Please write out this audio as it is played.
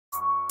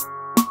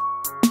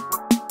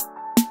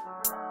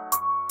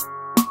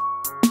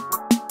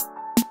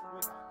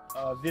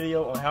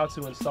video on how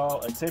to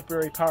install a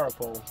temporary power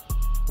pole.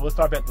 We'll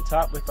start at the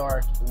top with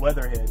our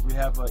weatherhead. We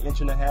have an 1.5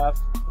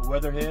 inch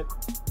weatherhead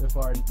with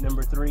our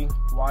number 3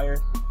 wire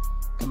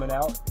coming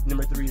out.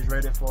 Number 3 is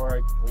rated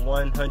for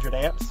 100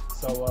 amps,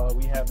 so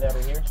we have that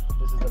in here.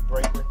 This is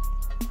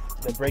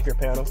the breaker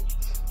panel,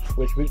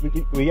 which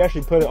we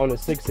actually put it on a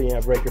 60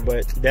 amp breaker,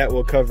 but that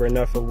will cover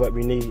enough of what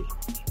we need.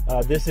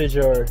 This is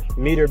your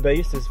meter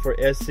base. This is for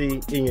SC,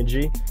 E, and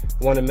G.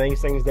 One of the main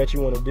things that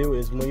you want to do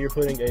is when you're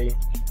putting a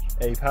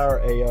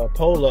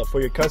pole up for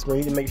your customer,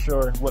 you need to make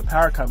sure what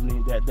power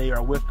company that they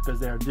are with, because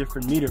there are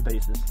different meter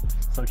bases.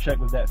 So check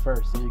with that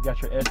first. So you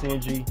got your SC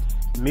and G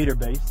meter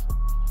base.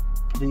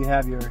 Then you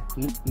have your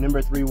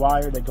number 3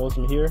 wire that goes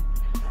from here,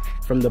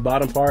 from the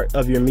bottom part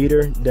of your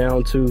meter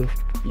down to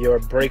your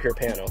breaker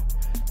panel.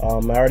 I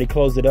already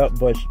closed it up,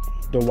 but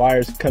the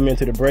wires come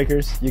into the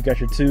breakers. You got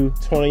your 2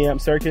 20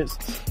 amp circuits.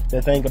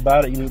 The thing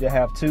about it, you need to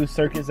have 2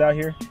 circuits out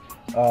here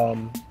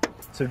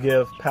to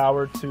give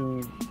power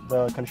to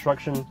the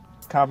construction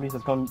companies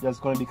that's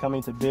going to be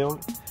coming to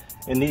build.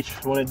 And each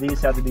one of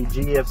these have to be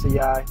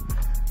GFCI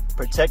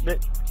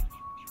protected,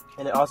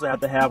 and it also have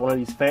to have one of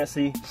these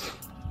fancy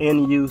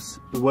in-use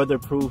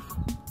weatherproof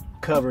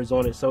covers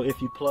on it. So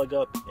if you plug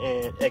up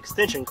an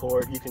extension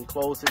cord, you can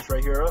close this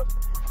right here up,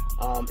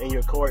 and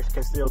your cord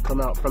can still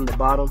come out from the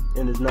bottom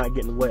and is not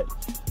getting wet.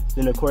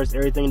 Then of course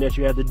everything that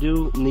you have to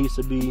do needs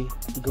to be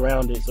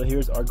grounded. So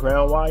here's our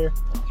ground wire,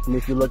 and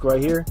if you look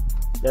right here,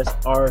 that's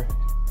our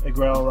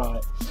ground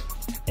rod.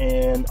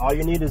 And all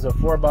you need is a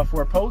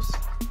 4x4 post,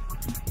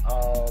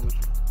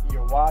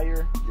 your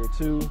wire, your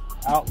 2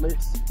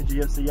 outlets, the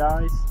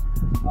GFCIs,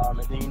 and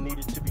then you need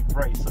it to be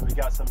braced. So we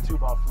got some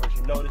 2x4s.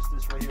 You notice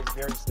this right here is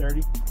very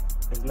sturdy.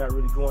 It's not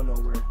really going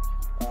nowhere,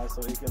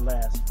 so it can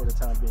last for the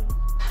time being.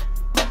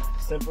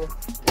 Simple.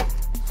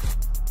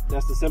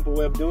 That's the simple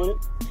way of doing it.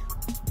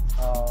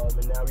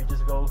 And now we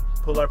just go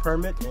pull our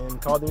permit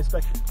and call the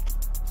inspection.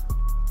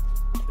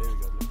 There we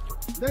go.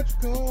 Let's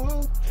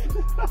go.